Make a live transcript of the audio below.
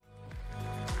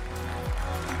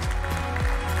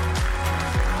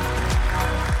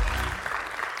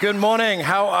Good morning.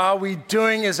 How are we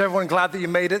doing? Is everyone glad that you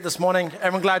made it this morning?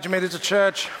 Everyone glad you made it to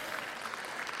church?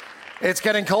 It's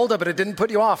getting colder, but it didn't put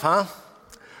you off, huh?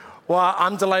 Well,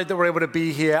 I'm delighted that we're able to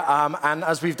be here, and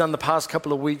as we've done the past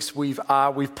couple of weeks, we've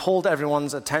pulled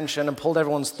everyone's attention and pulled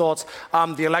everyone's thoughts.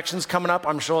 The election's coming up.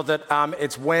 I'm sure that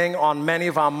it's weighing on many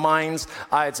of our minds.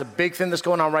 It's a big thing that's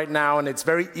going on right now, and it's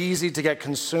very easy to get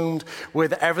consumed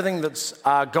with everything that's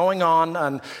going on.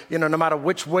 And no matter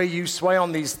which way you sway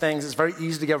on these things, it's very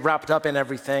easy to get wrapped up in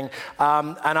everything.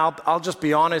 And I'll just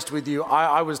be honest with you.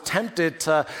 I was tempted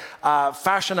to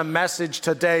fashion a message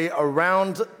today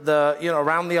around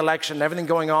the election, everything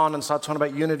going on, and start talking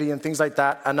about unity and things like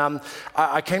that. And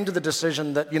I came to the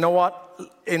decision that,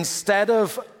 instead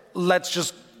of let's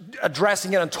just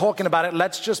addressing it and talking about it,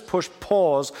 let's just push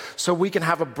pause so we can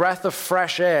have a breath of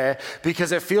fresh air,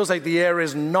 because it feels like the air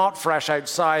is not fresh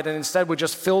outside, and instead we're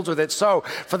just filled with it. So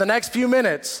for the next few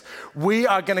minutes, we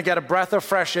are going to get a breath of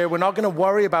fresh air. We're not going to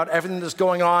worry about everything that's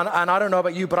going on. And I don't know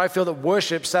about you, but I feel that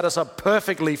worship set us up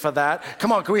perfectly for that.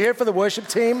 Come on, can we hear it for the worship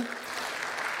team?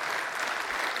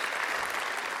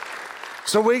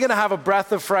 So we're going to have a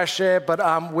breath of fresh air, but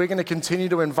we're going to continue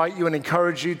to invite you and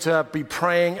encourage you to be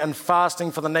praying and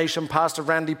fasting for the nation. Pastor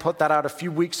Randy put that out a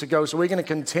few weeks ago. So we're going to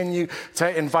continue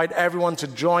to invite everyone to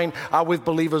join with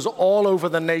believers all over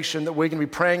the nation, that we're going to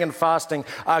be praying and fasting.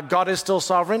 God is still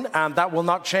sovereign, and that will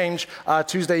not change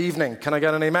Tuesday evening. Can I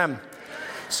get an amen?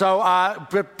 So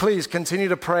please continue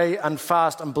to pray and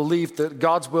fast and believe that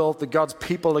God's will, that God's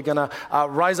people are going to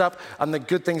rise up, and that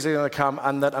good things are going to come,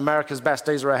 and that America's best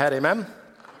days are ahead. Amen?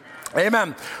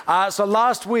 Amen. So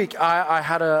last week, I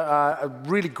had a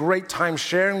really great time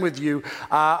sharing with you,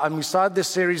 and we started this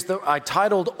series that I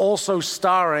titled Also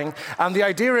Starring. And the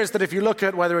idea is that if you look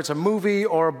at whether it's a movie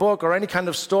or a book or any kind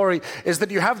of story, is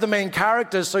that you have the main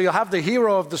characters, so you'll have the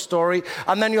hero of the story,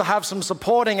 and then you'll have some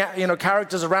supporting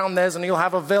characters around theirs, and you'll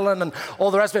have a villain and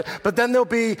all the rest of it. But then there'll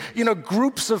be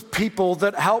groups of people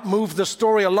that help move the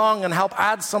story along and help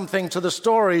add something to the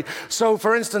story. So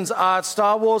for instance,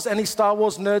 Star Wars, any Star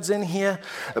Wars nerds in here?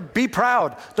 Be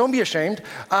proud. Don't be ashamed.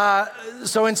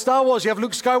 So in Star Wars, you have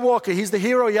Luke Skywalker. He's the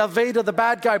hero. You have Vader, the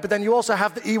bad guy. But then you also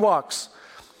have the Ewoks.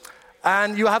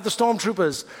 And you have the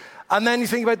Stormtroopers. And then you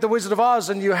think about the Wizard of Oz,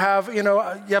 and you have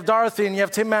Dorothy, and you have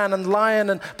Tin Man and the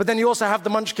Lion. But then you also have the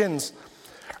Munchkins.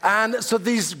 And so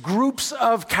these groups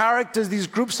of characters, these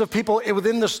groups of people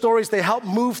within the stories, they help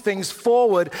move things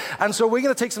forward. And so we're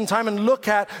going to take some time and look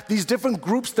at these different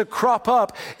groups that crop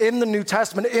up in the New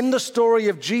Testament, in the story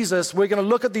of Jesus. We're going to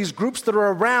look at these groups that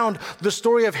are around the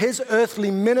story of his earthly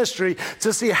ministry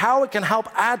to see how it can help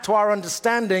add to our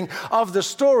understanding of the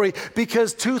story,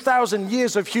 because 2,000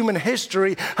 years of human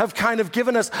history have kind of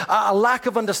given us a lack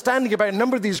of understanding about a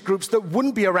number of these groups that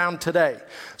wouldn't be around today.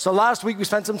 So last week we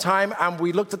spent some time and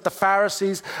we looked at the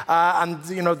Pharisees, and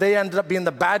they ended up being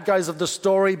the bad guys of the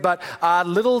story. But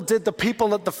little did the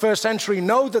people at the first century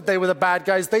know that they were the bad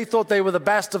guys. They thought they were the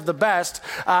best of the best,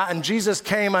 and Jesus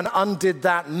came and undid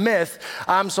that myth.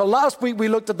 So last week we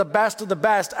looked at the best of the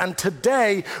best, and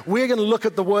today we're going to look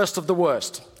at the worst of the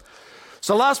worst.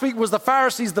 So last week was the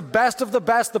Pharisees, the best of the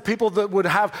best, the people that would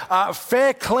have a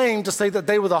fair claim to say that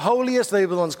they were the holiest, they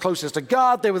were the ones closest to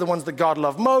God, they were the ones that God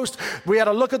loved most. We had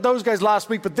a look at those guys last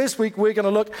week, but this week we're going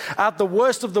to look at the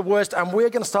worst of the worst, and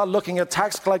we're going to start looking at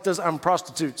tax collectors and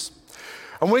prostitutes.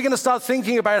 And we're going to start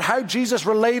thinking about how Jesus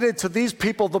related to these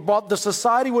people, what the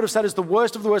society would have said is the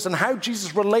worst of the worst, and how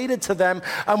Jesus related to them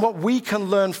and what we can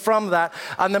learn from that.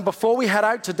 And then before we head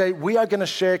out today, we are going to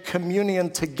share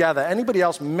communion together. Anybody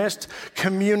else missed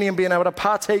communion, being able to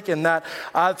partake in that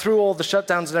through all the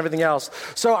shutdowns and everything else?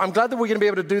 So I'm glad that we're going to be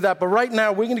able to do that. But right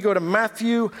now, we're going to go to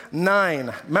Matthew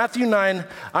 9. Matthew 9,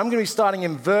 I'm going to be starting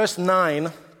in verse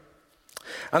 9.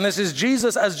 And this is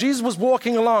Jesus. As Jesus was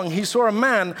walking along, he saw a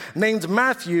man named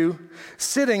Matthew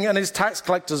sitting in his tax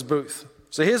collector's booth.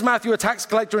 So here's Matthew, a tax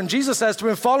collector, and Jesus says to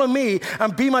him, "Follow me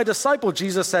and be my disciple,"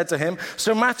 Jesus said to him.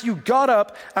 So Matthew got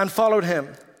up and followed him.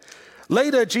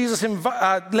 Later,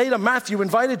 Matthew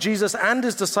invited Jesus and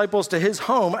his disciples to his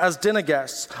home as dinner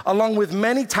guests, along with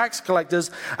many tax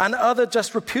collectors and other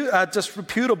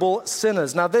disreputable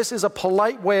sinners. Now, this is a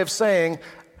polite way of saying,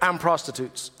 and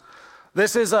prostitutes.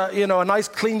 This is a nice,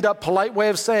 cleaned up, polite way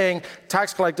of saying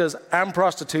tax collectors and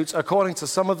prostitutes, according to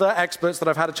some of the experts that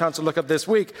I've had a chance to look at this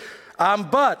week.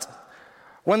 But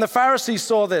when the Pharisees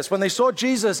saw this, when they saw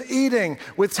Jesus eating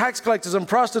with tax collectors and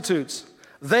prostitutes,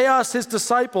 they asked his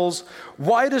disciples,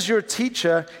 "Why does your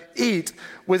teacher eat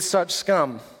with such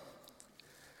scum?"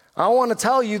 I want to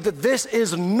tell you that this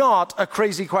is not a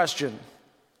crazy question.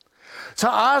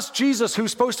 To ask Jesus,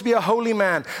 who's supposed to be a holy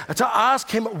man, to ask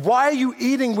him, why are you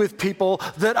eating with people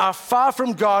that are far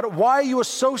from God? Why are you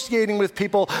associating with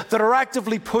people that are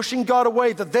actively pushing God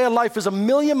away, that their life is a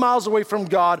million miles away from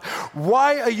God?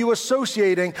 Why are you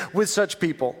associating with such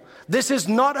people? This is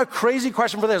not a crazy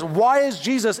question for this. Why is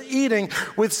Jesus eating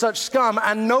with such scum?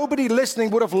 And nobody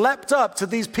listening would have leapt up to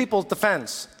these people's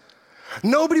defense.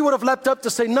 Nobody would have leapt up to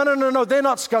say, no, they're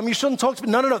not scum. You shouldn't talk to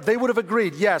me. No. They would have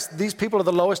agreed, yes, these people are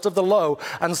the lowest of the low.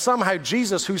 And somehow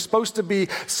Jesus, who's supposed to be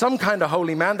some kind of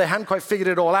holy man, they hadn't quite figured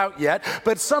it all out yet,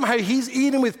 but somehow he's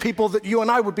eating with people that you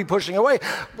and I would be pushing away.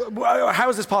 How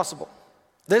is this possible?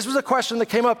 This was a question that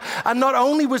came up. And not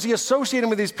only was he associating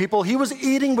with these people, he was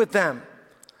eating with them.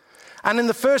 And in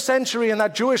the first century, in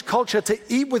that Jewish culture, to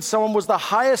eat with someone was the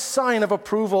highest sign of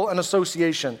approval and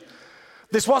association.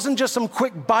 This wasn't just some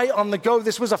quick bite on the go.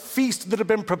 This was a feast that had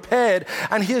been prepared.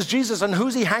 And here's Jesus, and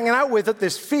who's he hanging out with at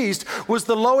this feast was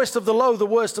the lowest of the low, the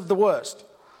worst of the worst.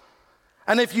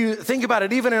 And if you think about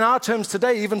it, even in our terms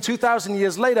today, even 2,000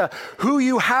 years later, who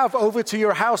you have over to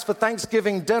your house for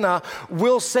Thanksgiving dinner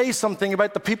will say something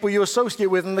about the people you associate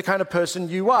with and the kind of person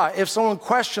you are. If someone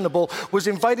questionable was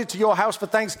invited to your house for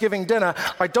Thanksgiving dinner,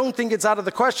 I don't think it's out of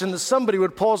the question that somebody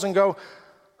would pause and go,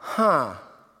 huh.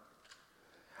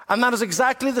 And that is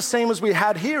exactly the same as we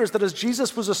had here, is that as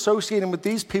Jesus was associating with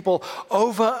these people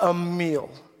over a meal,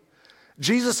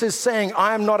 Jesus is saying,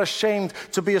 I am not ashamed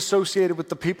to be associated with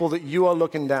the people that you are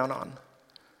looking down on.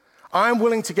 I'm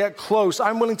willing to get close.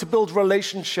 I'm willing to build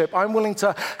relationship. I'm willing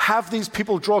to have these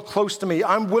people draw close to me.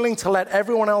 I'm willing to let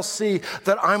everyone else see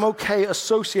that I'm okay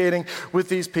associating with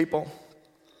these people.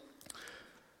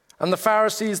 And the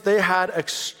Pharisees, they had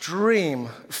extreme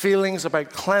feelings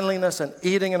about cleanliness and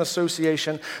eating and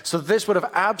association. So this would have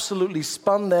absolutely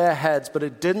spun their heads, but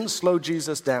it didn't slow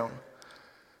Jesus down.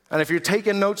 And if you're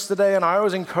taking notes today, and I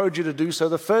always encourage you to do so,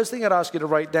 the first thing I'd ask you to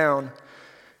write down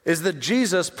is that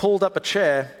Jesus pulled up a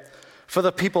chair for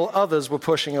the people others were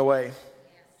pushing away.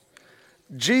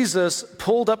 Jesus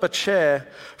pulled up a chair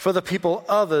for the people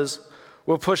others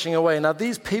were pushing away. Now,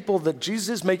 these people that Jesus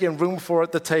is making room for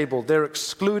at the table, they're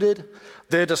excluded,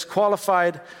 they're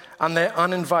disqualified, and they're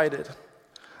uninvited.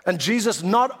 And Jesus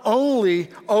not only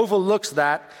overlooks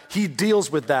that, he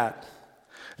deals with that.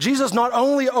 Jesus not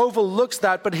only overlooks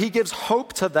that, but he gives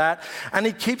hope to that, and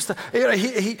he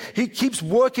keeps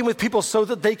working with people so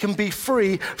that they can be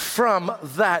free from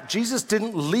that. Jesus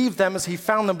didn't leave them as he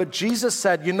found them, but Jesus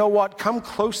said, you know what, come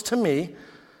close to me,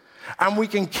 and we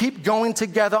can keep going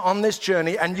together on this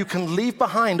journey, and you can leave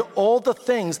behind all the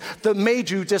things that made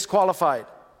you disqualified.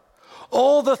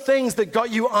 All the things that got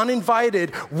you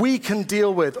uninvited, we can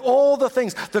deal with. All the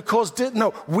things that caused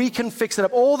we can fix it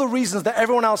up. All the reasons that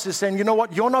everyone else is saying, you know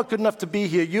what, you're not good enough to be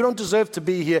here. You don't deserve to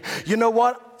be here. You know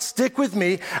what, stick with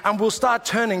me, and we'll start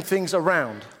turning things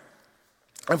around.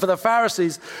 And for the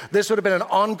Pharisees, this would have been an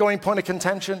ongoing point of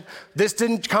contention. This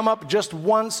didn't come up just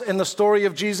once in the story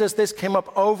of Jesus. This came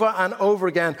up over and over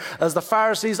again as the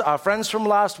Pharisees, our friends from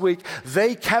last week,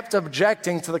 they kept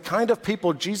objecting to the kind of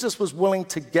people Jesus was willing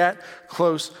to get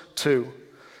close to.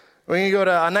 We're going to go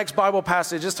to our next Bible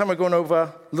passage. This time we're going over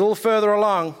a little further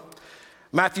along,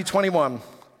 Matthew 21.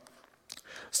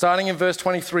 Starting in verse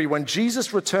 23, when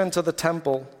Jesus returned to the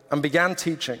temple and began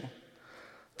teaching,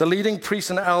 the leading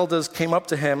priests and elders came up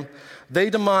to him.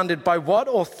 They demanded, by what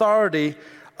authority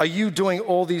are you doing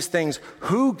all these things?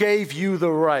 Who gave you the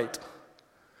right?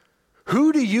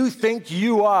 Who do you think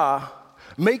you are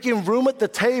making room at the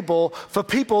table for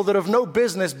people that have no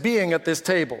business being at this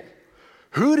table?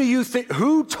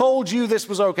 Who told you this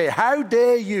was okay? How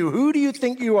dare you? Who do you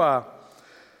think you are?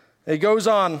 It goes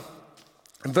on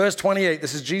in verse 28.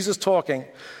 This is Jesus talking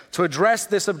to address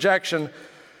this objection.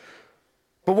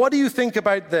 But what do you think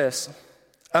about this?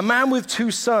 A man with 2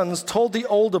 sons told the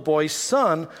older boy,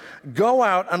 son, go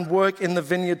out and work in the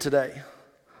vineyard today.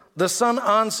 The son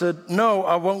answered, no,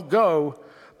 I won't go.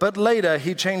 But later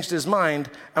he changed his mind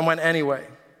and went anyway.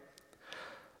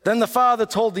 Then the father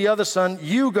told the other son,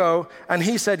 you go. And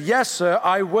he said, yes, sir,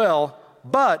 I will.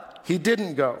 But he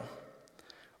didn't go.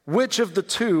 Which of the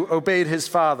 2 obeyed his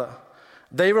father?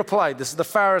 They replied, this is the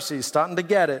Pharisees starting to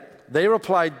get it. They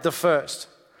replied, the first.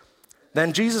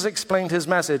 Then Jesus explained his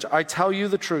message. I tell you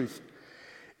the truth.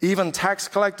 Even tax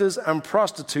collectors and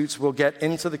prostitutes will get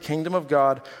into the kingdom of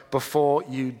God before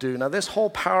you do. Now, this whole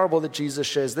parable that Jesus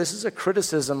shares, this is a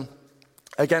criticism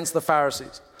against the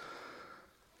Pharisees.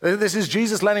 This is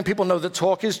Jesus letting people know that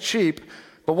talk is cheap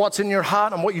But what's in your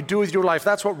heart and what you do with your life,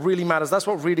 that's what really matters. That's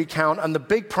what really counts. And the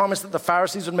big promise that the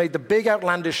Pharisees had made, the big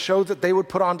outlandish show that they would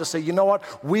put on to say, you know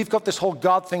what? We've got this whole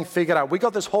God thing figured out. We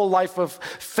got this whole life of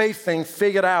faith thing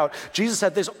figured out. Jesus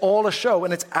said there's all a show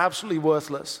and it's absolutely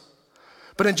worthless.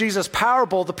 But in Jesus'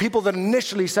 parable, the people that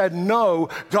initially said, no,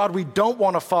 God, we don't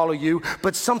want to follow you,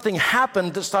 but something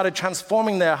happened that started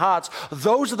transforming their hearts,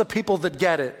 those are the people that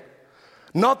get it.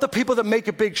 Not the people that make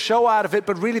a big show out of it,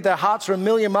 but really their hearts are a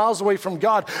million miles away from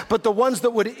God. But the ones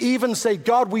that would even say,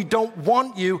 God, we don't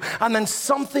want you. And then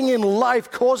something in life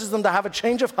causes them to have a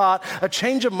change of heart, a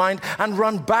change of mind, and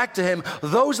run back to him.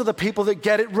 Those are the people that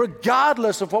get it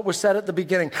regardless of what was said at the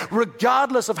beginning,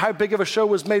 regardless of how big of a show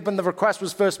was made when the request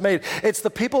was first made. It's the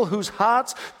people whose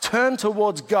hearts turn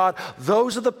towards God.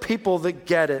 Those are the people that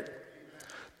get it.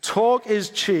 Talk is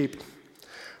cheap.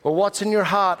 Well, what's in your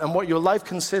heart and what your life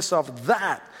consists of,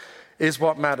 that is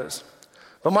what matters.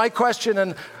 But my question,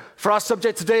 and for our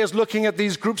subject today, is looking at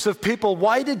these groups of people.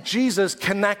 Why did Jesus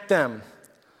connect them?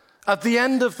 At the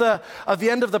end of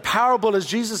the parable, as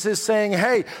Jesus is saying,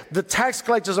 hey, the tax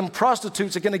collectors and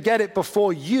prostitutes are going to get it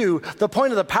before you. The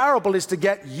point of the parable is to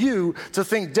get you to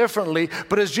think differently.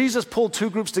 But as Jesus pulled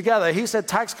two groups together, he said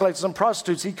tax collectors and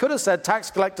prostitutes. He could have said tax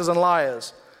collectors and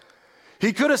liars.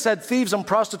 He could have said thieves and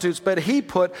prostitutes, but he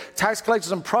put tax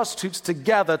collectors and prostitutes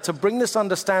together to bring this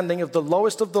understanding of the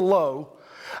lowest of the low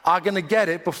are going to get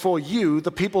it before you,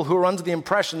 the people who are under the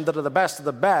impression that are the best of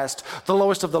the best, the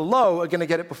lowest of the low are going to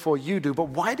get it before you do. But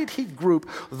why did he group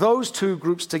those two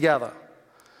groups together?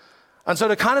 And so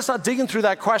to kind of start digging through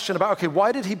that question about, okay,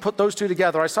 why did he put those two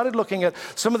together? I started looking at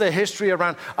some of the history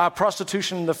around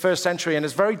prostitution in the first century, and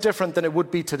it's very different than it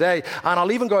would be today. And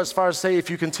I'll even go as far as say,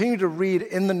 if you continue to read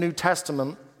in the New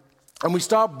Testament, and we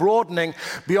start broadening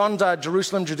beyond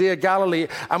Jerusalem, Judea, Galilee,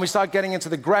 and we start getting into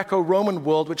the Greco-Roman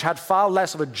world, which had far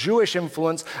less of a Jewish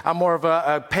influence and more of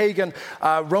a pagan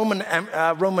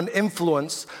Roman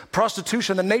influence.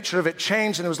 Prostitution, the nature of it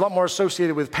changed, and it was a lot more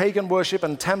associated with pagan worship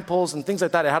and temples and things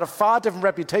like that. It had a far different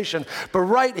reputation. But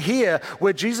right here,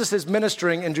 where Jesus is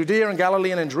ministering in Judea and Galilee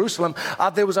and in Jerusalem,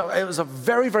 it was a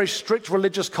very, very strict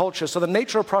religious culture. So the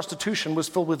nature of prostitution was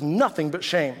filled with nothing but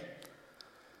shame.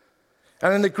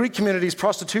 And in the Greek communities,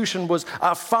 prostitution was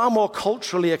far more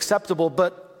culturally acceptable,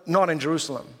 but not in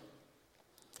Jerusalem.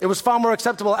 It was far more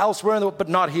acceptable elsewhere, but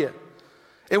not here.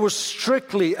 It was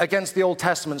strictly against the Old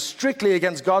Testament, strictly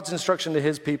against God's instruction to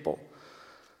his people.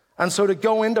 And so to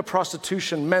go into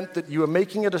prostitution meant that you were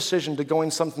making a decision to go in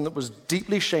something that was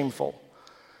deeply shameful,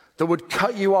 that would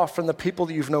cut you off from the people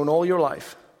that you've known all your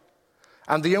life.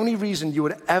 And the only reason you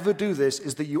would ever do this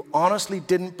is that you honestly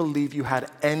didn't believe you had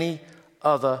any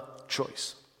other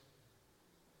choice.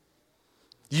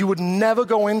 You would never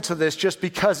go into this just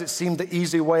because it seemed the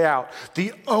easy way out.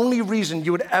 The only reason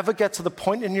you would ever get to the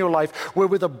point in your life where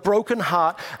with a broken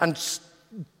heart and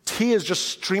tears just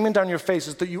streaming down your face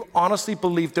is that you honestly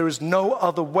believe there is no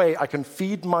other way I can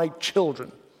feed my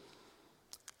children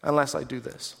unless I do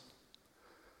this.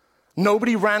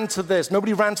 Nobody ran to this.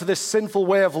 Nobody ran to this sinful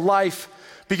way of life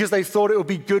because they thought it would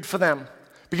be good for them,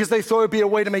 because they thought it would be a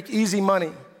way to make easy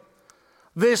money.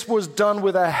 This was done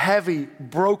with a heavy,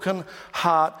 broken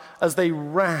heart as they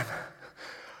ran,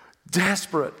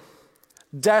 desperate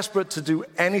to do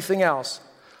anything else.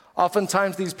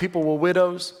 Oftentimes, these people were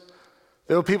widows.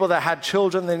 They were people that had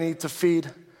children they needed to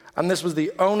feed, and this was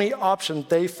the only option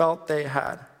they felt they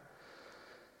had.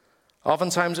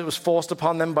 Oftentimes, it was forced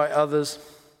upon them by others.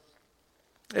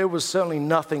 It was certainly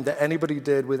nothing that anybody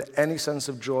did with any sense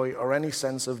of joy or any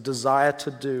sense of desire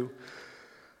to do.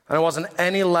 And there wasn't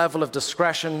any level of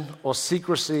discretion or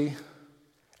secrecy.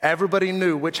 Everybody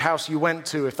knew which house you went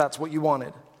to if that's what you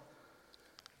wanted.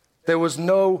 There was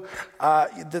no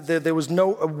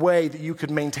way that you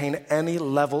could maintain any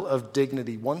level of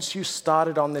dignity. Once you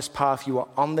started on this path, you were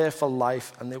on there for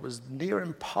life, and it was near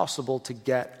impossible to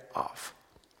get off.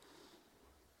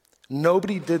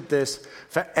 Nobody did this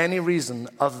for any reason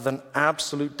other than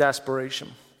absolute desperation.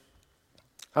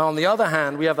 And on the other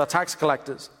hand, we have the tax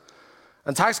collectors.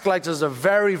 And tax collectors are a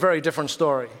very, very different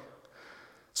story.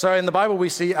 So in the Bible, we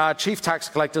see chief tax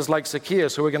collectors like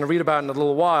Zacchaeus, who we're going to read about in a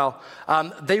little while.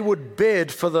 They would bid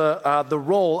for the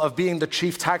role of being the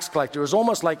chief tax collector. It was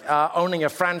almost like owning a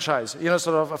franchise. You know,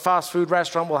 sort of a fast food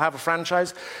restaurant will have a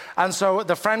franchise. And so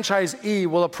the franchisee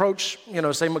will approach,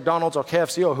 say McDonald's or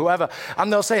KFC or whoever,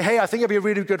 and they'll say, hey, I think I'd be a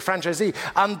really good franchisee.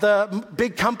 And the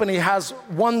big company has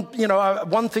one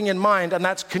thing in mind, and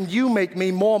that's, can you make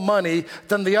me more money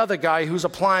than the other guy who's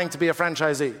applying to be a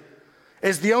franchisee?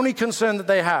 Is the only concern that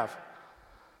they have.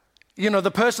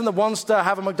 the person that wants to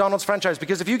have a McDonald's franchise,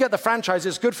 because if you get the franchise,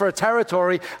 it's good for a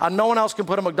territory and no one else can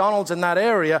put a McDonald's in that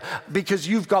area because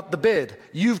you've got the bid,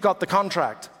 you've got the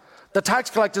contract. The tax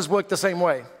collectors work the same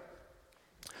way.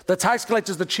 The tax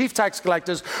collectors, the chief tax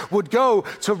collectors, would go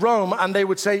to Rome and they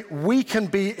would say, we can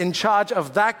be in charge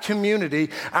of that community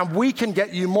and we can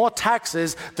get you more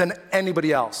taxes than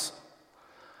anybody else.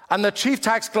 And the chief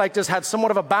tax collectors had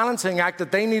somewhat of a balancing act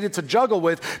that they needed to juggle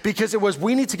with, because it was,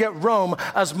 we need to get Rome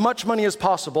as much money as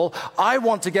possible. I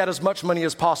want to get as much money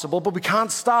as possible, but we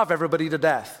can't starve everybody to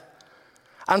death.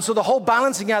 And so the whole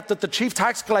balancing act that the chief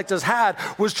tax collectors had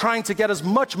was trying to get as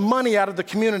much money out of the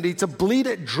community to bleed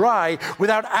it dry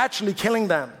without actually killing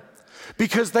them.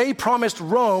 Because they promised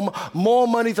Rome more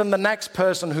money than the next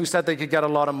person who said they could get a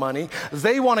lot of money.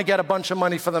 They want to get a bunch of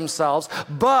money for themselves,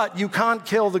 but you can't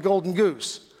kill the golden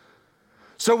goose.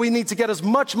 So we need to get as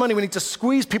much money, we need to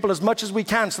squeeze people as much as we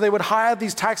can. So they would hire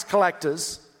these tax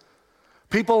collectors,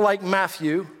 people like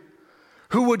Matthew,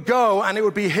 who would go, and it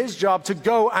would be his job to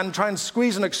go and try and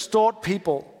squeeze and extort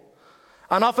people.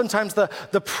 And oftentimes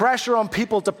the pressure on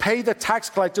people to pay the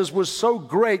tax collectors was so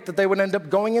great that they would end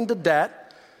up going into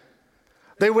debt.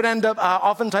 They would end up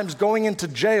oftentimes going into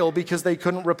jail because they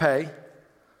couldn't repay.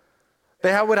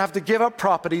 They would have to give up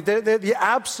property. The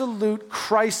absolute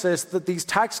crisis that these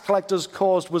tax collectors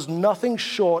caused was nothing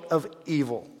short of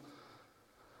evil.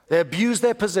 They abused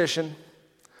their position.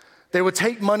 They would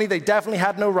take money they definitely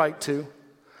had no right to.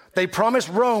 They promised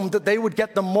Rome that they would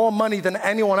get them more money than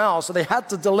anyone else, so they had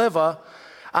to deliver,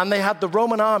 and they had the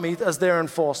Roman army as their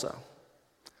enforcer.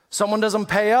 Someone doesn't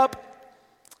pay up,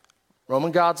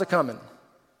 Roman guards are coming.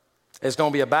 It's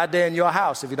going to be a bad day in your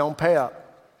house if you don't pay up.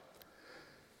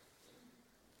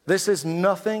 This is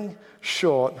nothing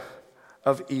short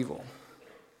of evil.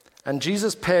 And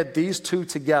Jesus paired these two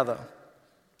together,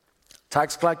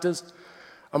 tax collectors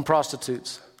and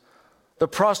prostitutes. The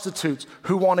prostitutes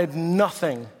who wanted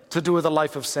nothing to do with a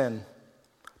life of sin,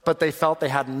 but they felt they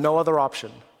had no other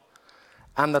option.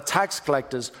 And the tax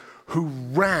collectors who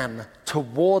ran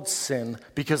towards sin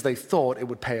because they thought it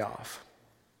would pay off.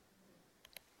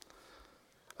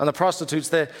 And the prostitutes,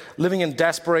 they're living in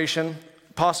desperation,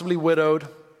 possibly widowed.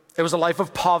 It was a life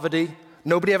of poverty.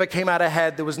 Nobody ever came out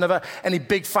ahead. There was never any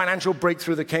big financial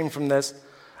breakthrough that came from this.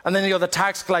 And then the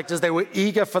tax collectors, they were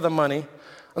eager for the money.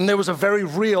 And there was a very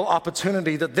real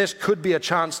opportunity that this could be a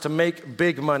chance to make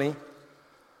big money.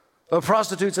 The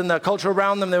prostitutes in the culture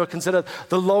around them, they were considered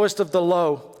the lowest of the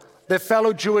low. Their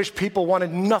fellow Jewish people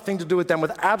wanted nothing to do with them,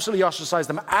 would absolutely ostracize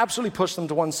them, absolutely push them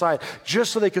to one side,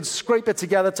 just so they could scrape it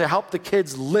together to help the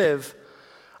kids live.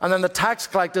 And then the tax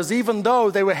collectors, even though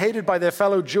they were hated by their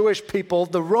fellow Jewish people,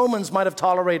 the Romans might have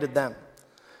tolerated them.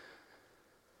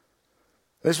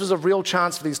 This was a real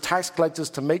chance for these tax collectors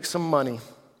to make some money,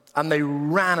 and they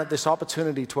ran at this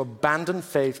opportunity to abandon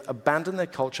faith, abandon their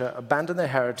culture, abandon their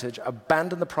heritage,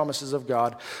 abandon the promises of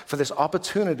God for this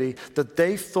opportunity that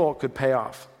they thought could pay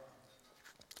off.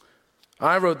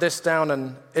 I wrote this down,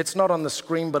 and it's not on the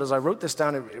screen, but as I wrote this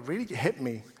down, it really hit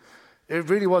me. It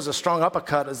really was a strong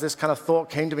uppercut as this kind of thought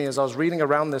came to me as I was reading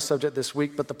around this subject this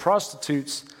week. But the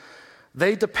prostitutes,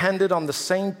 they depended on the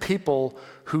same people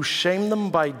who shamed them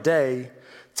by day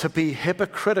to be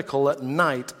hypocritical at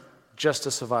night just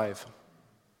to survive.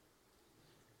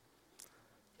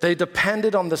 They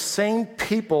depended on the same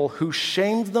people who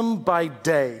shamed them by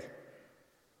day,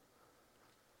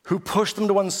 who pushed them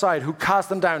to one side, who cast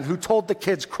them down, who told the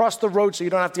kids, cross the road so you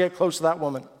don't have to get close to that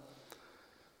woman.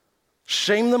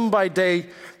 Shame them by day.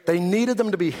 They needed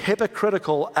them to be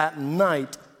hypocritical at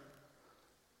night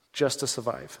just to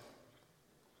survive.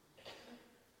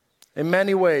 In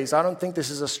many ways, I don't think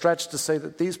this is a stretch to say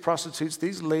that these prostitutes,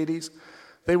 these ladies,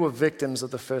 they were victims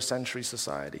of the first century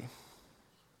society.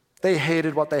 They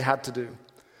hated what they had to do.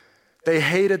 They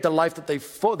hated the life that they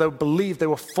believed they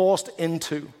were forced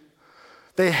into.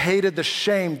 They hated the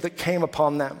shame that came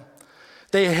upon them.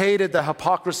 They hated the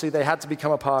hypocrisy they had to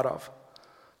become a part of.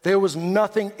 There was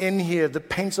nothing in here that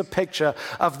paints a picture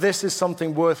of this is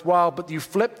something worthwhile, but you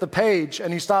flip the page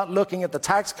and you start looking at the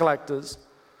tax collectors.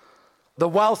 The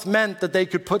wealth meant that they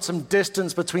could put some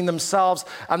distance between themselves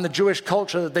and the Jewish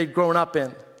culture that they'd grown up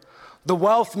in. The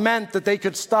wealth meant that they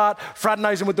could start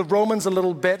fraternizing with the Romans a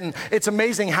little bit, and it's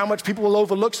amazing how much people will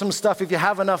overlook some stuff if you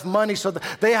have enough money, so that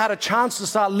they had a chance to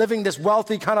start living this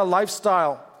wealthy kind of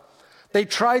lifestyle. They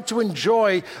tried to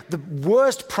enjoy the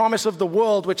worst promise of the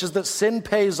world, which is that sin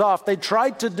pays off. They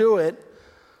tried to do it,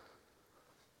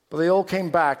 but they all came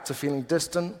back to feeling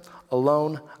distant,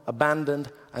 alone,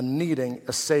 abandoned, and needing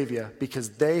a savior because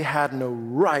they had no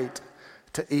right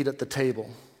to eat at the table.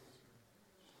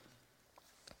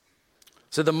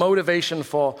 So the motivation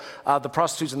for the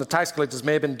prostitutes and the tax collectors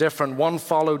may have been different. One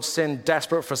followed sin,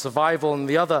 desperate for survival, and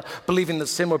the other believing that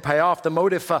sin would pay off. The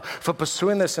motive for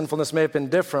pursuing their sinfulness may have been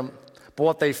different, but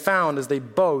what they found is they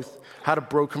both had a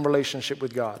broken relationship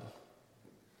with God.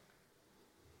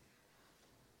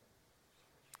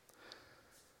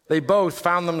 They both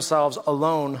found themselves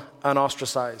alone and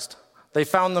ostracized. They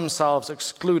found themselves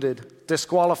excluded,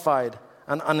 disqualified,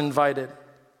 and uninvited.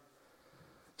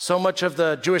 So much of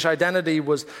the Jewish identity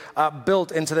was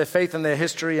built into their faith and their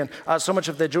history, and so much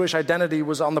of their Jewish identity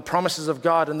was on the promises of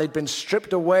God, and they'd been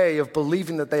stripped away of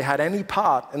believing that they had any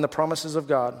part in the promises of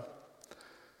God.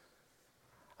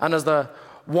 And as the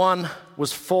one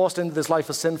was forced into this life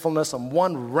of sinfulness and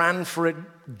one ran for it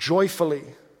joyfully,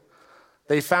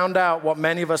 they found out what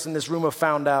many of us in this room have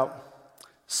found out.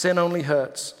 Sin only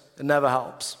hurts. It never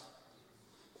helps.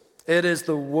 It is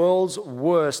the world's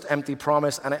worst empty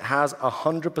promise, and it has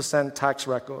 100% tax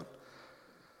record.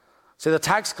 See, the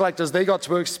tax collectors, they got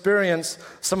to experience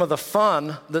some of the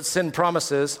fun that sin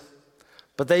promises,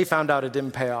 but they found out it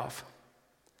didn't pay off.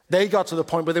 They got to the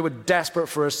point where they were desperate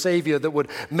for a savior that would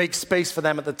make space for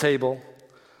them at the table.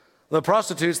 The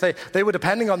prostitutes, they were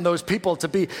depending on those people to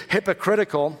be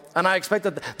hypocritical, and I expect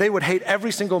that they would hate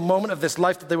every single moment of this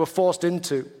life that they were forced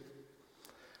into.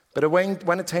 But when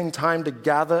it came time to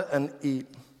gather and eat,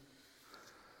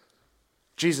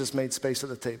 Jesus made space at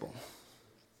the table.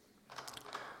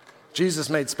 Jesus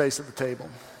made space at the table.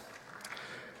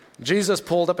 Jesus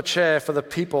pulled up a chair for the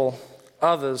people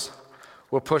others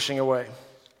were pushing away.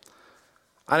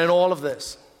 And in all of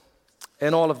this,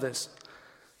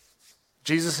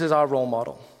 Jesus is our role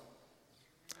model.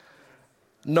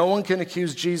 No one can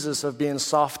accuse Jesus of being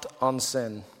soft on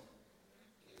sin.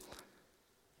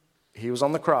 He was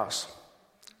on the cross.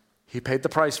 He paid the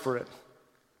price for it.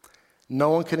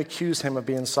 No one can accuse him of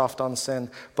being soft on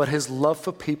sin, but his love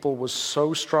for people was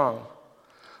so strong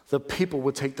that people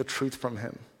would take the truth from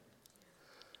him.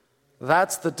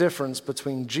 That's the difference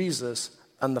between Jesus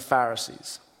and the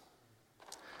Pharisees.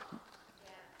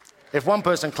 If one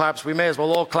person claps, we may as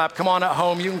well all clap. Come on, at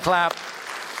home, you can clap.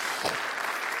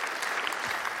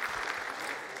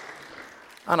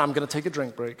 And I'm going to take a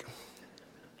drink break.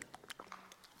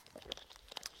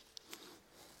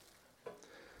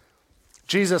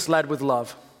 Jesus led with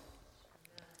love.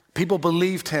 People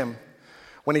believed him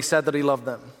when he said that he loved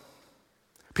them.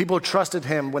 People trusted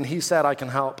him when he said, I can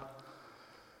help.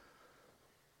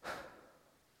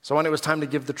 So when it was time to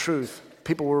give the truth,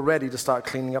 people were ready to start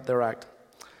cleaning up their act.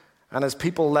 And as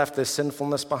people left their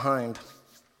sinfulness behind,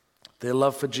 their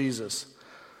love for Jesus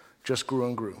just grew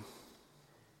and grew.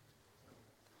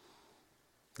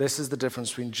 This is the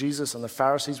difference between Jesus and the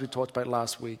Pharisees we talked about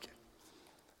last week,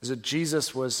 is that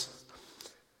Jesus was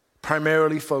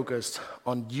primarily focused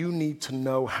on, you need to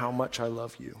know how much I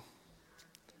love you.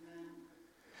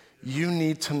 You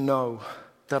need to know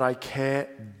that I care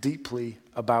deeply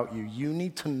about you. You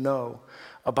need to know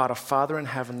about a Father in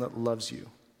heaven that loves you.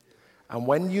 And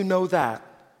when you know that,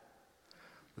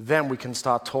 then we can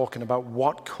start talking about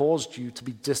what caused you to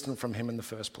be distant from him in the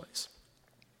first place.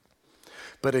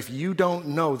 But if you don't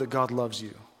know that God loves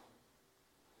you,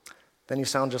 then you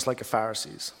sound just like the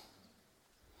Pharisees.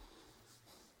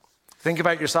 Think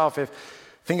about yourself.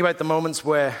 Think about the moments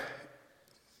where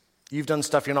you've done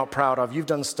stuff you're not proud of. You've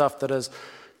done stuff that has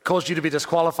caused you to be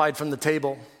disqualified from the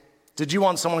table. Did you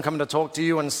want someone coming to talk to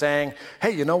you and saying,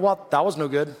 hey, you know what? That was no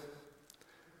good.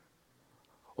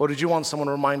 Or did you want someone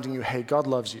reminding you, hey, God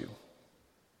loves you.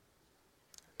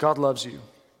 God loves you.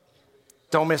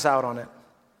 Don't miss out on it.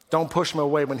 Don't push him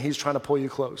away when he's trying to pull you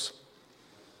close.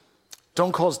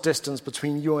 Don't cause distance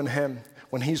between you and him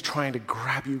when he's trying to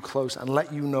grab you close and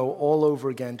let you know all over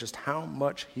again just how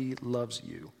much he loves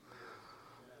you.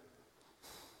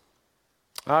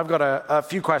 I've got a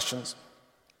few questions.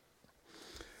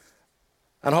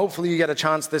 And hopefully you get a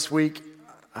chance this week.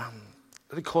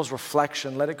 Let it cause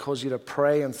reflection. Let it cause you to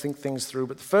pray and think things through.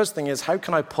 But the first thing is, how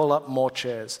can I pull up more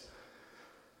chairs?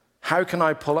 How can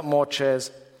I pull up more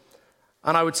chairs?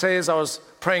 And I would say, as I was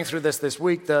praying through this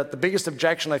week, that the biggest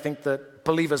objection I think that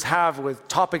believers have with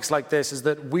topics like this is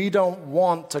that we don't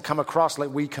want to come across like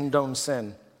we condone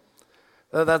sin.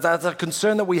 That's a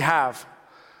concern that we have.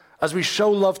 As we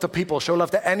show love to people, show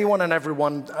love to anyone and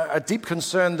everyone, a deep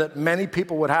concern that many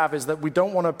people would have is that we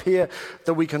don't want to appear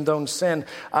that we condone sin.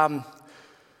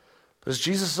 Because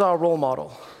Jesus is our role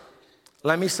model.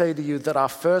 Let me say to you that our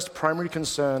first primary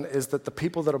concern is that the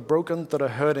people that are broken, that are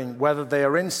hurting, whether they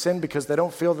are in sin because they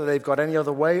don't feel that they've got any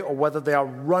other way, or whether they are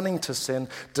running to sin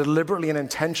deliberately and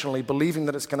intentionally, believing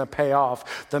that it's going to pay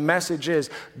off, the message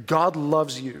is God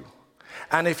loves you.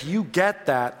 And if you get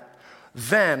that,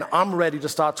 then I'm ready to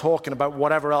start talking about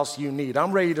whatever else you need.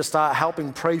 I'm ready to start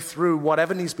helping pray through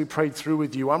whatever needs to be prayed through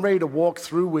with you. I'm ready to walk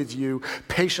through with you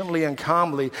patiently and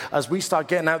calmly as we start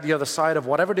getting out the other side of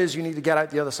whatever it is you need to get out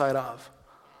the other side of.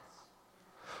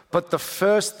 But the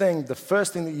first thing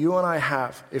that you and I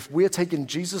have, if we're taking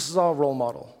Jesus as our role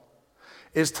model,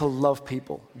 is to love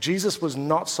people. Jesus was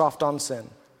not soft on sin.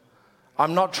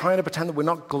 I'm not trying to pretend that we're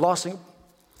not glossing.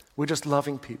 We're just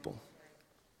loving people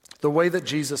the way that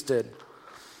Jesus did.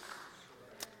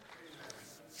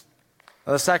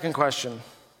 Now, the second question,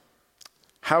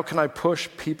 how can I push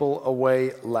people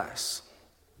away less?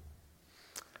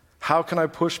 How can I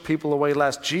push people away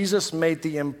less? Jesus made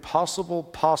the impossible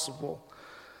possible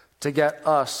to get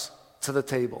us to the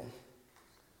table.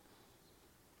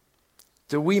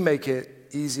 Do we make it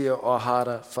easier or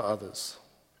harder for others?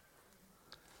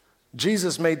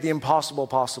 Jesus made the impossible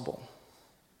possible.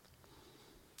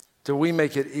 Do we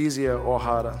make it easier or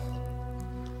harder?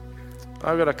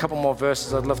 I've got a couple more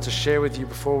verses I'd love to share with you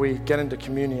before we get into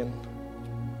communion.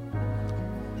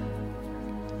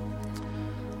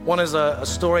 One is a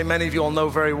story many of you all know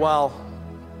very well.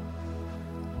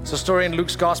 It's a story in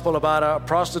Luke's gospel about a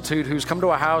prostitute who's come to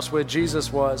a house where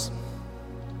Jesus was.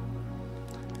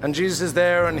 And Jesus is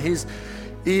there and he's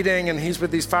eating and he's with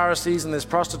these Pharisees, and this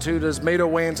prostitute has made her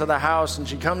way into the house, and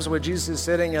she comes where Jesus is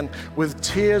sitting, and with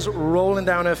tears rolling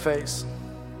down her face,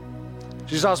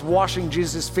 she starts washing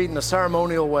Jesus' feet in a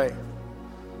ceremonial way.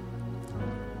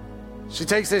 She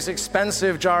takes this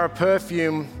expensive jar of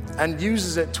perfume and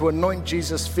uses it to anoint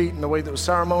Jesus' feet in a way that was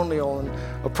ceremonial and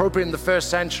appropriate in the first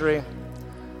century.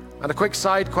 And a quick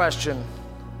side question,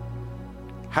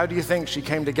 how do you think she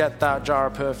came to get that jar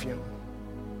of perfume?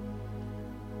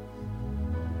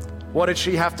 What did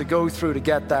she have to go through to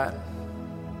get that?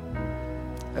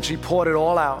 And she poured it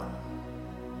all out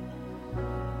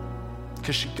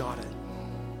because she got it.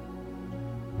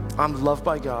 I'm loved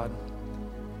by God.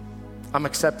 I'm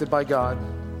accepted by God.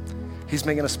 He's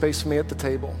making a space for me at the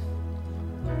table.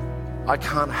 I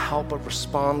can't help but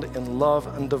respond in love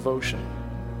and devotion.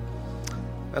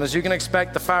 And as you can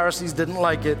expect, the Pharisees didn't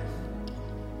like it.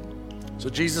 So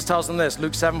Jesus tells them this,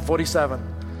 Luke 7:47.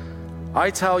 I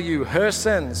tell you, her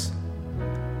sins,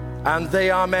 and they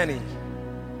are many,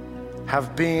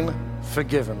 have been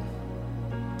forgiven.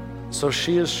 So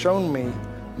she has shown me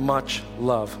much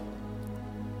love.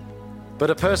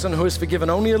 But a person who is forgiven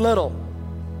only a little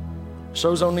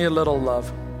shows only a little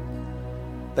love.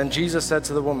 Then Jesus said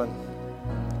to the woman,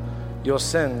 your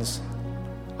sins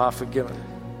are forgiven.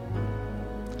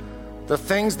 The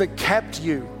things that kept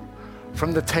you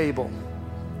from the table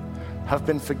have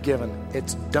been forgiven.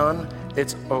 It's done,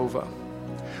 it's over.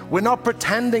 We're not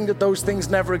pretending that those things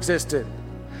never existed.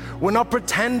 We're not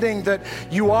pretending that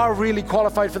you are really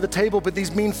qualified for the table, but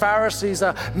these mean Pharisees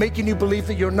are making you believe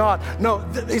that you're not. No,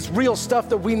 it's real stuff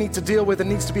that we need to deal with and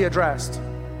needs to be addressed.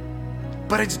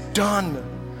 But it's done.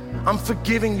 I'm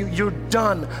forgiving you. You're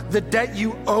done. The debt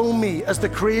you owe me as the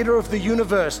creator of the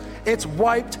universe, it's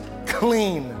wiped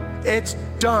clean. It's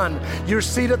done. Your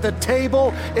seat at the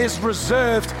table is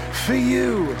reserved for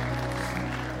you.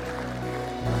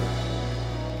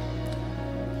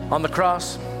 On the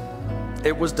cross,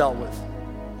 it was dealt with.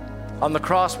 On the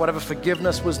cross, whatever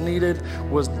forgiveness was needed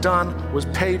was done, was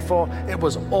paid for. It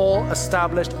was all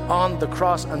established on the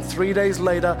cross. And 3 days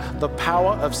later, the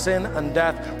power of sin and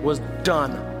death was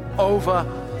done,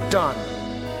 overdone.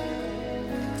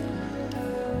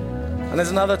 And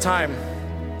there's another time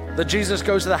that Jesus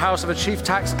goes to the house of a chief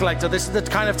tax collector. This is the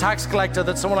kind of tax collector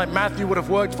that someone like Matthew would have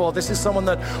worked for. This is someone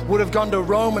that would have gone to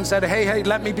Rome and said, hey,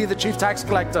 let me be the chief tax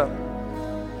collector.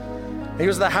 He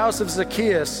was at the house of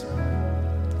Zacchaeus.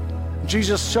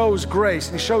 Jesus shows grace,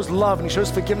 and he shows love, and he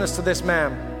shows forgiveness to this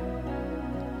man.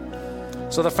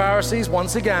 So the Pharisees,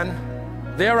 once again,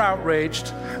 they're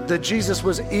outraged that Jesus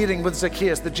was eating with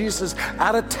Zacchaeus, that Jesus is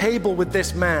at a table with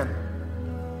this man.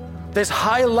 This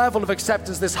high level of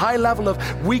acceptance, this high level of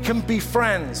we can be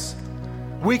friends.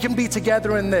 We can be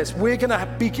together in this. We're going to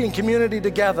be in community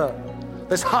together.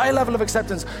 This high level of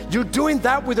acceptance. You're doing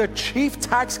that with a chief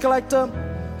tax collector?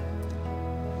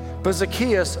 But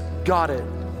Zacchaeus got it.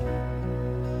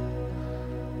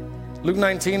 Luke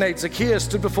 19:8, Zacchaeus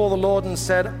stood before the Lord and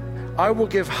said, I will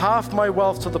give half my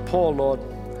wealth to the poor, Lord.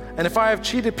 And if I have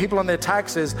cheated people on their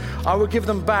taxes, I will give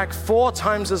them back 4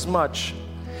 times as much.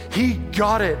 He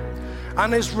got it.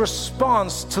 And his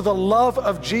response to the love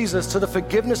of Jesus, to the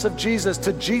forgiveness of Jesus,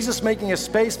 to Jesus making a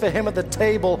space for him at the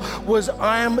table was,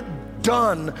 I am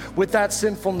done with that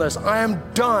sinfulness. I am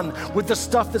done with the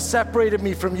stuff that separated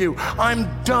me from you. I'm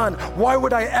done. Why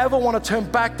would I ever want to turn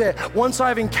back there? Once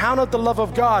I've encountered the love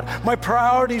of God, my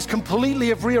priorities completely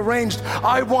have rearranged.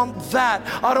 I want that.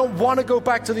 I don't want to go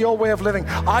back to the old way of living.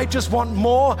 I just want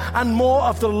more and more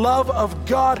of the love of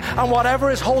God, and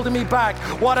whatever is holding me back,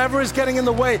 whatever is getting in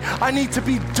the way, I need to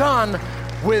be done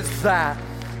with that.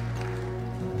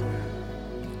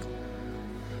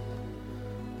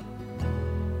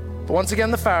 But once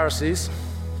again, the Pharisees,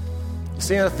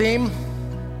 seeing a theme?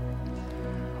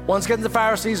 Once again, the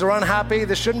Pharisees are unhappy.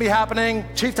 This shouldn't be happening.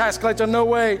 Chief tax collector, no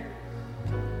way.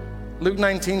 Luke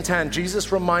 19:10,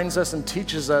 Jesus reminds us and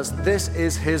teaches us this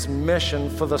is his mission.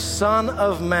 For the Son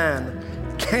of Man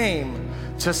came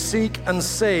to seek and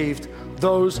save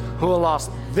those who are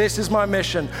lost. This is my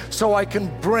mission, so I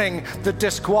can bring the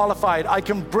disqualified, I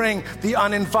can bring the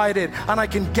uninvited, and I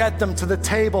can get them to the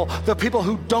table. The people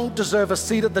who don't deserve a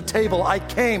seat at the table, I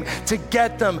came to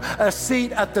get them a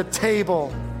seat at the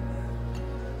table.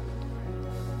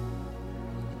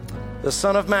 The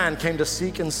Son of Man came to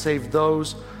seek and save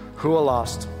those who are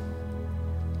lost.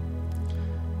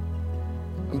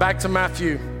 And back to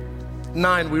Matthew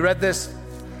 9, we read this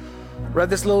a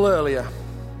little earlier.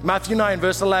 Matthew 9,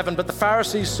 verse 11, but the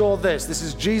Pharisees saw this. This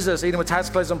is Jesus eating with tax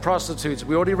collectors and prostitutes.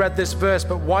 We already read this verse,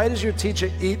 but why does your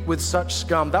teacher eat with such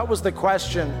scum? That was the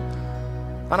question.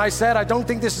 And I said, I don't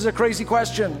think this is a crazy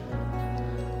question.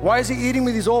 Why is he eating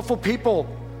with these awful people?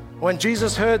 When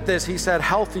Jesus heard this, he said,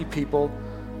 healthy people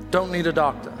don't need a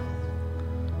doctor.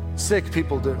 Sick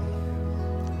people do.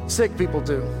 Sick people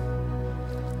do.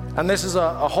 And this is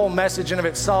a whole message in of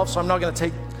itself, so I'm not going to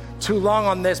take too long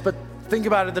on this, but think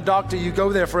about it, the doctor, you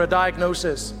go there for a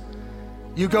diagnosis.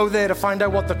 You go there to find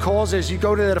out what the cause is. You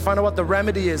go there to find out what the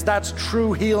remedy is. That's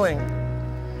true healing.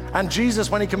 And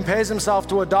Jesus, when he compares himself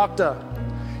to a doctor,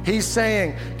 he's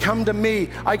saying, come to me.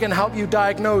 I can help you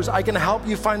diagnose. I can help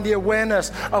you find the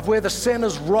awareness of where the sin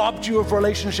has robbed you of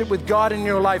relationship with God in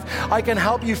your life. I can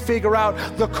help you figure out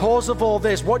the cause of all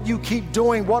this, what you keep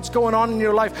doing, what's going on in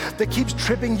your life that keeps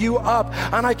tripping you up.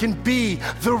 And I can be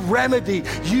the remedy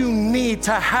you need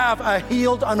to have a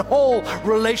healed and whole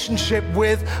relationship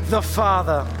with the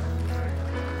Father.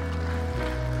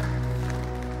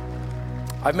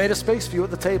 I've made a space for you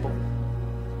at the table.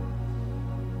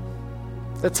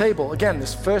 The table, again,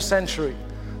 this first century,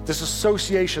 this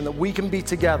association that we can be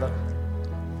together.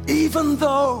 Even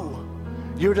though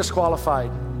you're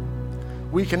disqualified,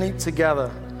 we can eat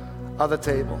together at the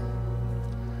table.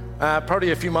 Probably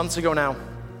a few months ago now,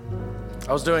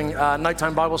 I was doing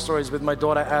nighttime Bible stories with my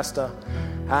daughter Esther,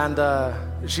 and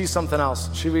she's something else.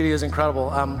 She really is incredible.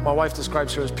 My wife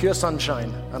describes her as pure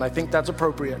sunshine, and I think that's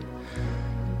appropriate.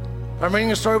 I'm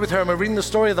reading a story with her, and we're reading the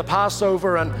story of the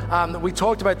Passover, and we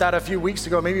talked about that a few weeks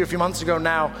ago, maybe a few months ago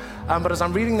now. But as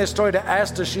I'm reading this story to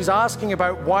Esther, she's asking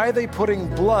about why are they putting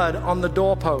blood on the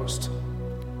doorpost?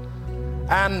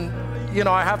 And, you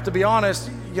know, I have to be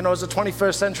honest, you know, as a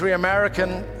 21st century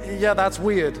American, yeah, that's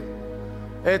weird.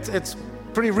 It's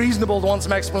pretty reasonable to want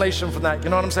some explanation from that, you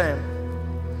know what I'm saying?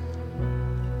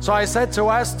 So I said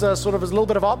to Esther, sort of as a little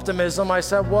bit of optimism, I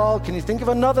said, well, can you think of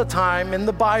another time in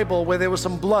the Bible where there was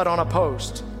some blood on a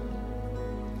post?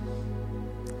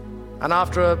 And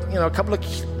after a couple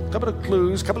of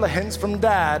clues, a couple of hints from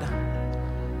Dad,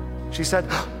 she said,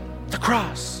 the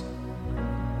cross.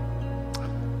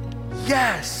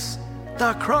 Yes,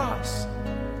 the cross.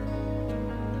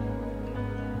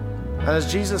 And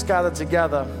as Jesus gathered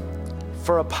together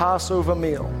for a Passover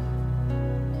meal,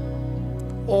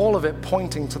 all of it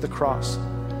pointing to the cross,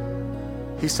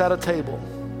 he set a table.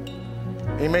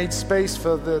 He made space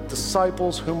for the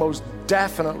disciples who most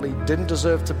definitely didn't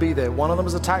deserve to be there. One of them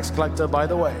was a tax collector, by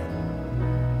the way.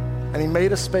 And he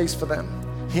made a space for them.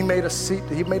 He made a seat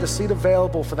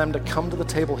available for them to come to the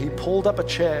table. He pulled up a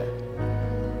chair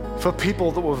for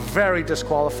people that were very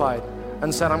disqualified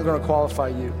and said, I'm going to qualify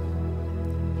you.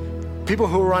 People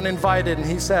who were uninvited, and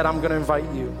he said, I'm going to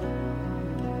invite you.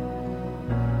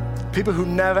 People who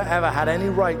never ever had any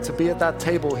right to be at that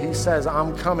table, he says,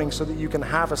 I'm coming so that you can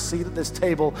have a seat at this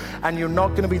table, and you're not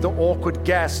going to be the awkward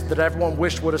guest that everyone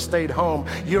wished would have stayed home.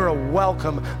 You're a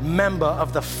welcome member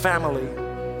of the family.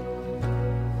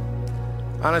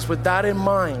 And it's with that in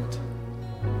mind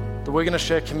that we're going to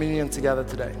share communion together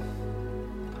today.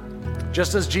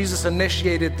 Just as Jesus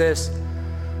initiated this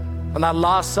on that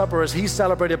Last Supper, as he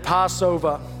celebrated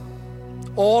Passover,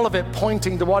 all of it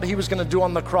pointing to what he was going to do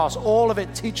on the cross, all of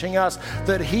it teaching us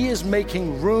that he is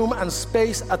making room and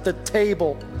space at the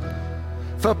table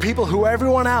for people who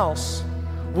everyone else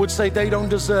would say they don't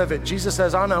deserve it. Jesus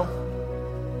says, I know.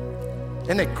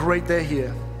 Isn't it great they're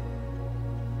here?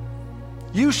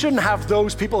 You shouldn't have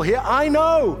those people here. I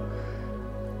know.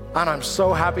 And I'm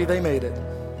so happy they made it.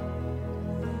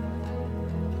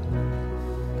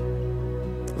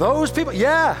 Those people,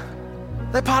 yeah,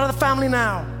 they're part of the family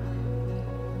now.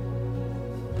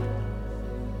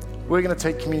 We're going to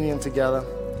take communion together.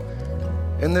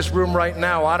 In this room right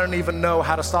now, I don't even know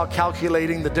how to start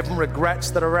calculating the different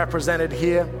regrets that are represented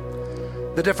here,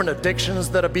 the different addictions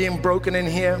that are being broken in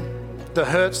here, the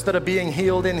hurts that are being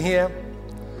healed in here,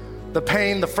 the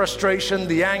pain, the frustration,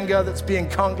 the anger that's being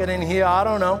conquered in here. I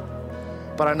don't know,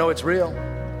 but I know it's real.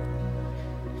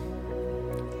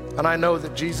 And I know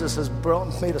that Jesus has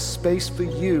made a space for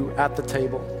you at the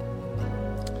table.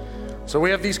 So we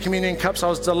have these communion cups. I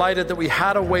was delighted that we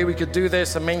had a way we could do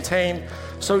this and maintain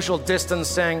social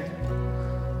distancing.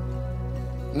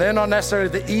 And they're not necessarily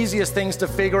the easiest things to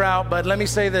figure out, but let me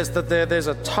say this, that there's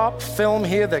a top film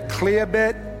here, the clear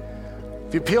bit.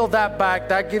 If you peel that back,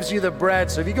 that gives you the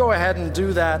bread. So if you go ahead and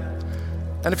do that,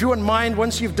 and if you wouldn't mind,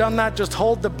 once you've done that, just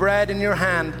hold the bread in your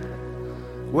hand.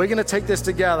 We're going to take this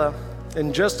together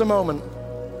in just a moment.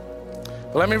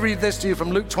 But let me read this to you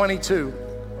from Luke 22.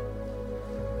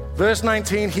 Verse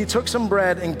 19, he took some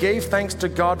bread and gave thanks to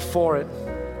God for it.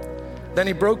 Then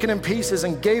he broke it in pieces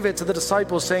and gave it to the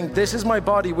disciples, saying, this is my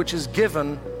body, which is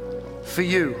given for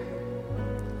you.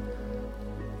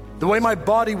 The way my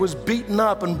body was beaten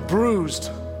up and bruised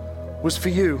was for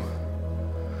you.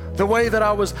 The way that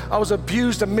I was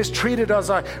abused and mistreated as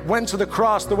I went to the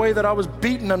cross, the way that I was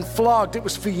beaten and flogged, it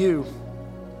was for you.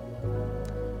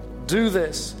 Do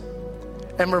this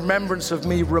in remembrance of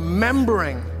me,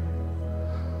 remembering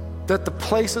that the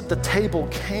place at the table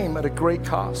came at a great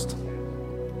cost.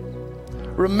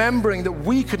 Remembering that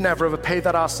we could never have paid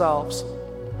that ourselves.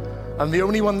 And the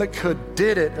only one that could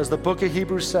did it, as the book of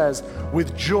Hebrews says,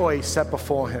 with joy set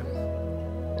before him.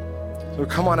 So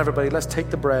come on, everybody, let's take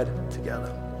the bread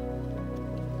together.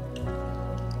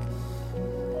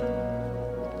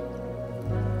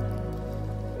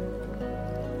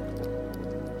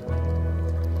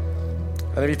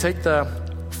 And if you take the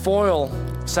foil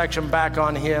section back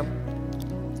on here,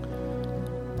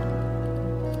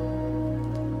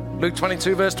 Luke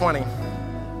 22, verse 20.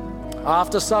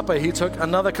 After supper, he took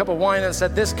another cup of wine and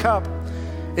said, this cup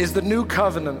is the new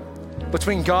covenant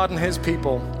between God and his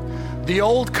people. The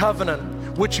old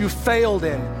covenant, which you failed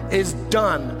in, is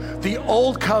done. The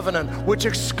old covenant, which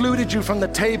excluded you from the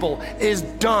table, is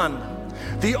done.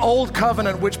 The old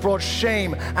covenant, which brought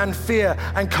shame and fear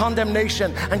and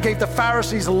condemnation and gave the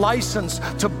Pharisees license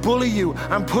to bully you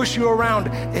and push you around,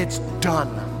 it's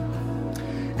done.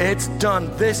 It's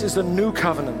done. This is a new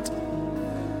covenant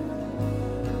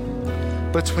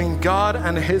between God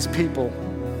and his people,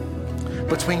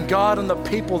 between God and the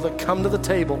people that come to the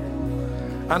table.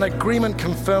 An agreement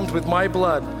confirmed with my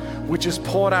blood, which is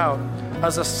poured out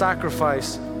as a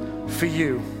sacrifice for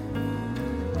you.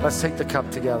 Let's take the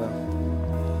cup together.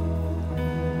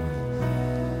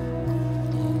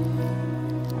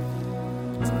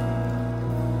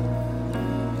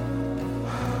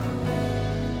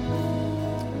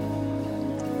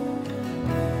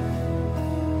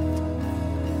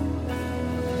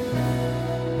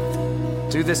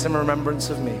 Do this in remembrance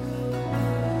of me.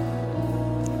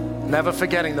 Never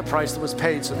forgetting the price that was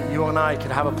paid so that you and I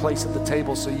could have a place at the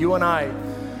table, so you and I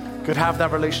could have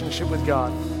that relationship with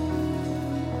God.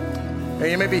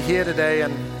 And you may be here today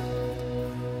and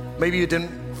maybe you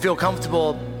didn't feel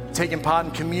comfortable taking part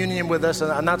in communion with us,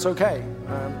 and that's okay.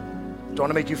 Don't want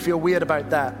to make you feel weird about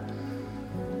that.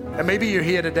 And maybe you're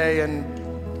here today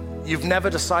and you've never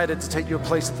decided to take your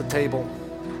place at the table.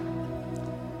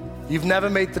 You've never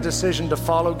made the decision to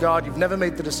follow God. You've never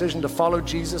made the decision to follow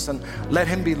Jesus and let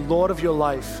him be Lord of your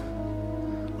life.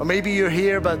 Or maybe you're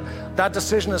here, but that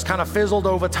decision has kind of fizzled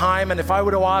over time. And if I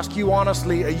were to ask you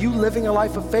honestly, are you living a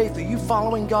life of faith? Are you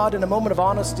following God? In a moment of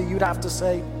honesty, you'd have to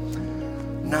say,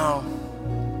 no.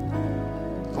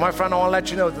 My friend, I want to let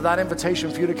you know that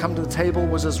invitation for you to come to the table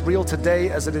was as real today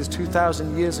as it is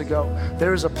 2,000 years ago.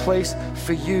 There is a place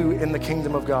for you in the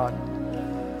kingdom of God.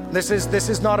 This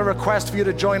is not a request for you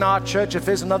to join our church. If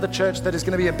there's another church that is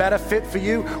going to be a better fit for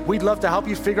you, we'd love to help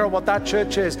you figure out what that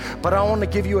church is. But I want to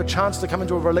give you a chance to come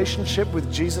into a relationship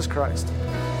with Jesus Christ.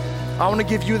 I want to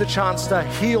give you the chance to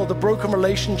heal the broken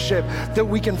relationship that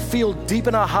we can feel deep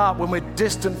in our heart when we're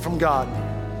distant from God.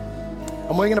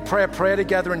 And we're going to pray a prayer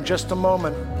together in just a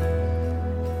moment.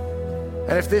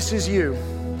 And if this is you,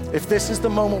 if this is the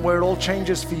moment where it all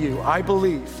changes for you, I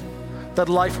believe that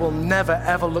life will never,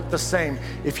 ever look the same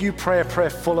if you pray a prayer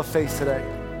full of faith today.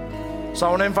 So I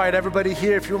want to invite everybody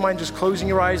here, if you don't mind just closing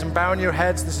your eyes and bowing your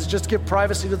heads. This is just to give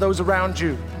privacy to those around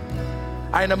you.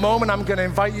 In a moment, I'm going to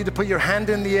invite you to put your hand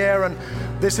in the air, and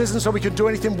this isn't so we can do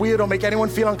anything weird or make anyone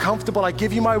feel uncomfortable. I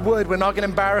give you my word, we're not going to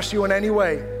embarrass you in any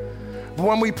way. But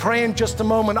when we pray in just a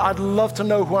moment, I'd love to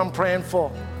know who I'm praying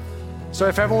for. So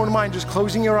if everyone would mind just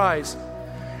closing your eyes.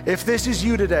 If this is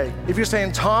you today, if you're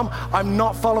saying, Tom, I'm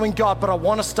not following God, but I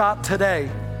want to start today.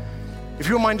 If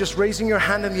you don't mind just raising your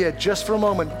hand in the air just for a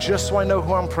moment, just so I know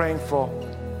who I'm praying for.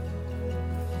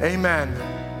 Amen.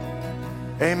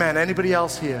 Amen. Anybody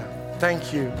else here?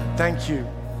 Thank you. Thank you.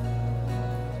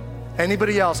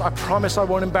 Anybody else? I promise I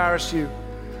won't embarrass you.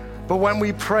 But when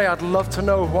we pray, I'd love to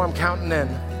know who I'm counting in.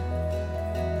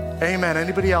 Amen.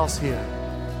 Anybody else here?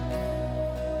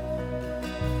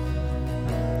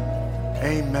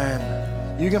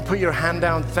 Amen. You can put your hand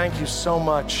down. Thank you so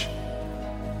much.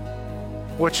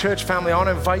 Well, church family, I want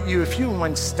to invite you, if you don't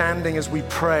mind standing as we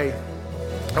pray.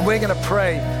 And we're going to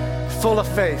pray full of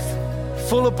faith,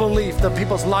 full of belief that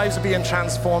people's lives are being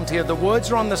transformed here. The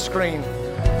words are on the screen.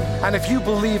 And if you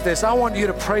believe this, I want you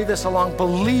to pray this along,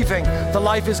 believing the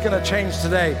life is going to change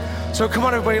today. So come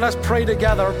on, everybody, let's pray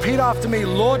together. Repeat after me.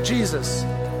 Lord Jesus,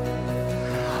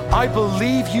 I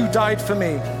believe you died for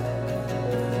me.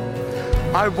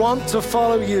 I want to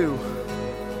follow you.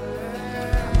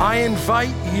 I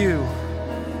invite you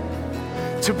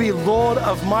to be Lord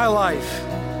of my life.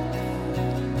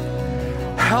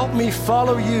 Help me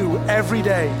follow you every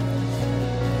day.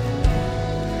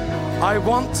 I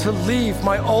want to leave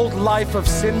my old life of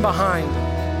sin behind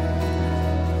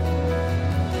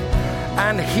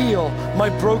and heal my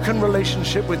broken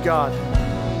relationship with God.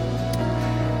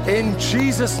 In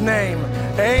Jesus' name,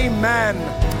 amen.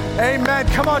 Amen.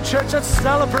 Come on, church, let's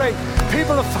celebrate.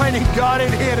 People are finding God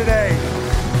in here today.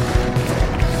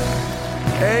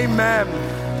 Amen.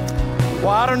 Well,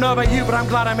 I don't know about you, but I'm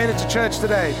glad I made it to church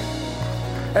today.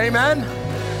 Amen.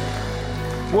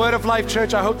 Word of Life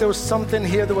Church, I hope there was something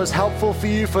here that was helpful for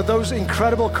you. For those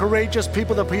incredible, courageous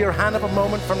people that put your hand up a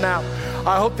moment from now,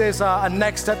 I hope there's a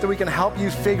next step that we can help you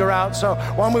figure out. So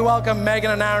why don't we welcome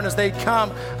Megan and Aaron as they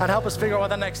come and help us figure out what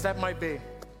the next step might be.